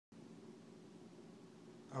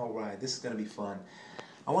Alright, this is going to be fun.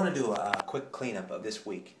 I want to do a quick cleanup of this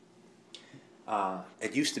week.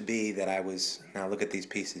 It used to be that now look at these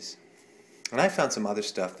pieces. And I found some other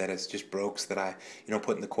stuff that is just brokes that I,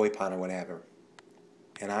 put in the koi pond or whatever.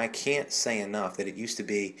 And I can't say enough that it used to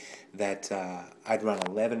be that I'd run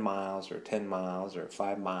 11 miles or 10 miles or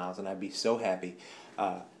 5 miles and I'd be so happy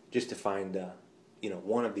just to find,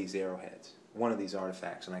 one of these arrowheads, one of these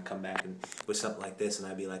artifacts. And I'd come back with something like this and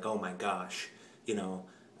I'd be like, oh my gosh,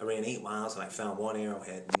 I ran 8 miles and I found one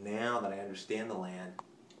arrowhead. Now that I understand the land,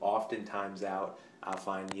 oftentimes I'll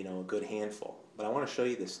find, a good handful. But I want to show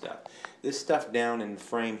you this stuff. This stuff down in the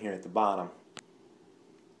frame here at the bottom,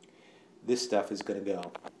 this stuff is going to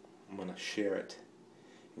go. I'm going to share it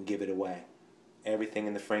and give it away. Everything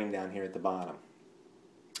in the frame down here at the bottom.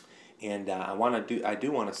 And I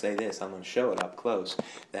do want to say this. I'm going to show it up close.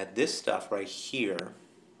 That this stuff right here,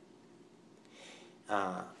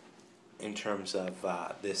 in terms of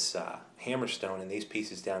this hammerstone and these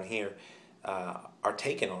pieces down here, are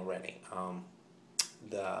taken already.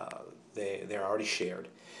 They're already shared.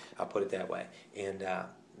 I'll put it that way. And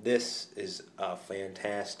this is a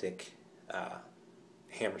fantastic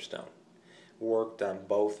hammerstone, worked on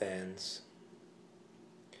both ends.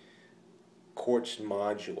 Quartz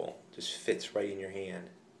module just fits right in your hand.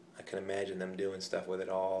 I can imagine them doing stuff with it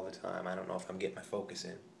all the time. I don't know if I'm getting my focus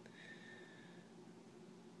in.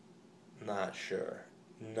 Not sure.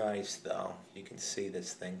 Nice though. You can see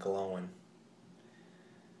this thing glowing.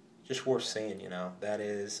 Just worth seeing, That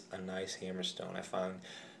is a nice hammerstone. I found,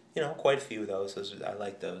 quite a few of those. I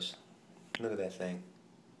like those. Look at that thing.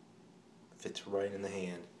 Fits right in the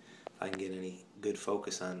hand. If I can get any good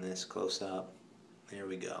focus on this close up. There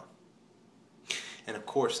we go. And of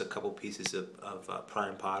course a couple pieces of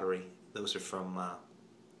prime pottery. Those are from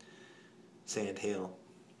Sand Hill.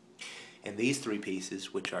 And these 3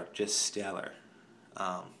 pieces, which are just stellar,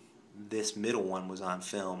 this middle one was on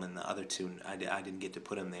film, and the other 2, I didn't get to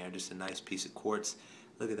put them there. Just a nice piece of quartz.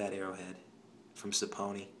 Look at that arrowhead from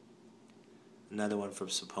Saponi. Another one from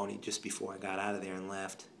Saponi just before I got out of there and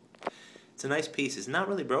left. It's a nice piece. It's not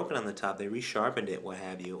really broken on the top. They resharpened it, what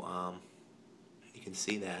have you. You can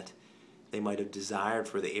see that. They might have desired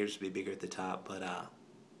for the ears to be bigger at the top, but that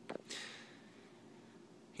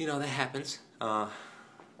happens. And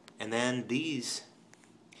then these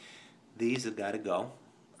have got to go.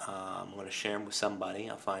 I'm going to share them with somebody.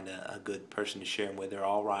 I'll find a good person to share them with. They're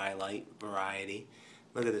all rhyolite variety.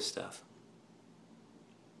 Look at this stuff.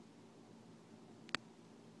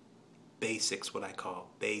 Basics, what I call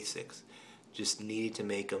basics. Just needed to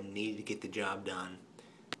make them, needed to get the job done.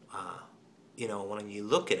 When you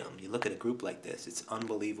look at them, you look at a group like this, it's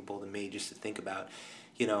unbelievable to me just to think about,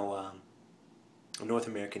 a North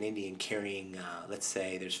American Indian carrying, let's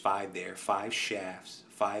say there's 5 there, 5 shafts,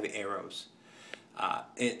 5 arrows.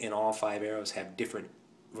 And all 5 arrows have different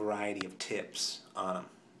variety of tips on them.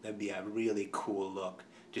 That'd be a really cool look,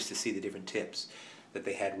 just to see the different tips that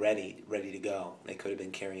they had ready to go. They could have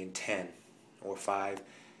been carrying 10 or 5,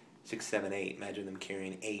 6, 7, 8. Imagine them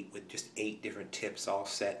carrying 8 with just 8 different tips all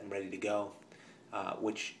set and ready to go,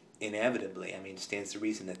 which inevitably, stands to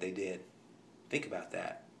reason that they did. Think about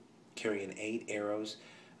that. Carrying 8 arrows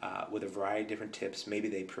with a variety of different tips. Maybe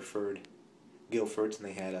they preferred Guilfords and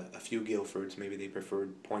they had a few Guilfords. Maybe they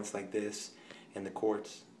preferred points like this and the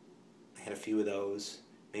quartz. They had a few of those,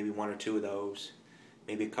 maybe 1 or 2 of those,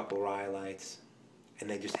 maybe a couple of rhyolites, and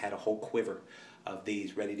they just had a whole quiver of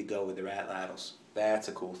these ready to go with their atlatls. That's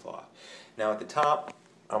a cool thought. Now at the top,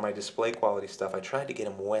 on my display quality stuff, I tried to get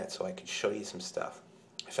them wet so I could show you some stuff.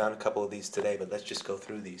 I found a couple of these today, but let's just go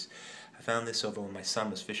through these. I found this over when my son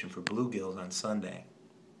was fishing for bluegills on Sunday.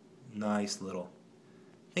 Nice little,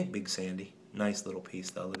 I think Big Sandy. Nice little piece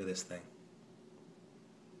though. Look at this thing.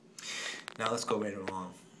 Now let's go right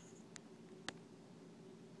along.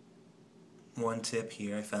 One tip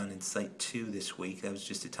here I found in Site 2 this week. That was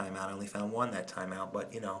just a timeout. I only found 1 that timeout,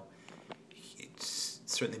 but it's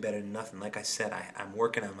certainly better than nothing. Like I said, I'm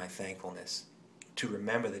working on my thankfulness to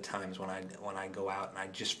remember the times when I go out and I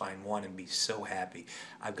just find 1 and be so happy.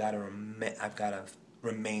 I've got to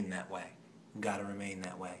remain that way. Got to remain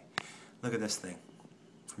that way. Look at this thing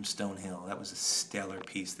from Stonehill. That was a stellar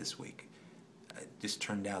piece this week. It just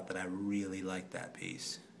turned out that I really liked that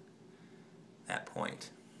piece. That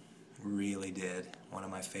point. Really did. One of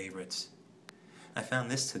my favorites. I found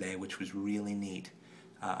this today, which was really neat.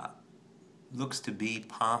 Looks to be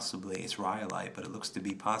possibly, it's rhyolite, but it looks to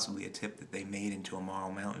be possibly a tip that they made into a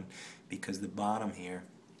marl mountain, because the bottom here,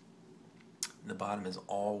 the bottom is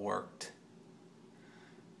all worked.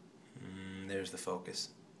 There's the focus.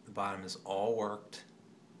 The bottom is all worked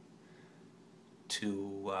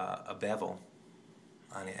to a bevel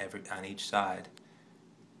on each side,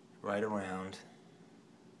 right around.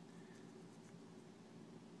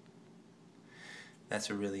 That's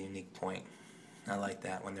a really unique point. I like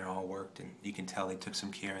that when they're all worked, and you can tell they took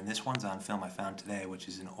some care. And this one's on film I found today, which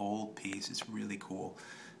is an old piece. It's really cool.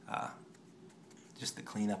 Just the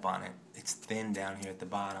cleanup on it. It's thin down here at the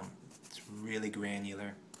bottom. It's really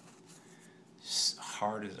granular. It's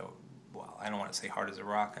hard as a, well, I don't want to say hard as a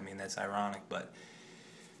rock. I mean, that's ironic, but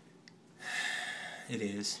it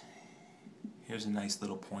is. Here's a nice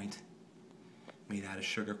little point made out of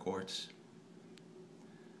sugar quartz.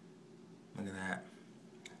 Look at that.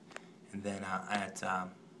 And then at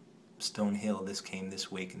Stone Hill, this came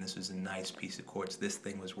this week, and this was a nice piece of quartz. This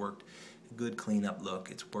thing was worked, a good cleanup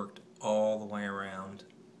look. It's worked all the way around.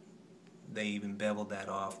 They even beveled that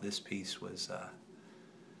off. This piece was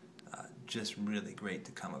just really great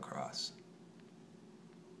to come across.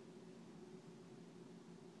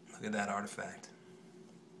 Look at that artifact.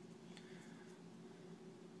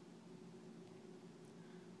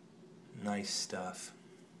 Nice stuff.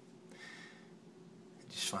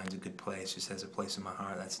 It just finds a good place, just has a place in my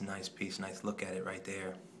heart. That's a nice piece, nice look at it right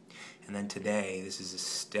there. And then today, this is a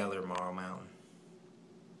stellar Marl Mountain.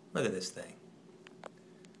 Look at this thing.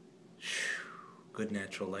 Good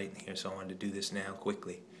natural light in here, so I wanted to do this now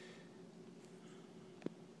quickly.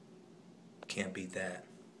 Can't beat that.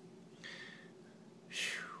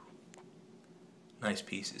 Nice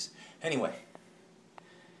pieces. Anyway,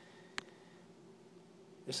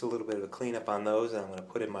 just a little bit of a cleanup on those, and I'm going to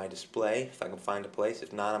put in my display if I can find a place.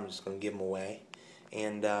 If not, I'm just going to give them away.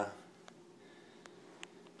 And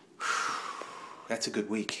that's a good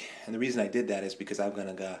week. And the reason I did that is because I've got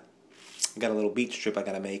a little beach trip I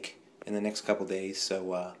got to make in the next couple days.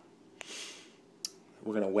 So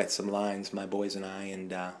we're going to wet some lines, my boys and I, and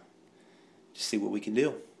just see what we can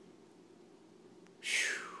do.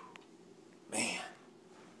 Man,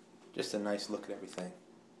 just a nice look at everything.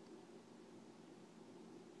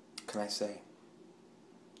 What can I say?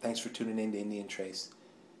 Thanks for tuning in to Indian Trace.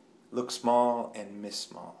 Look small and miss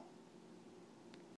small.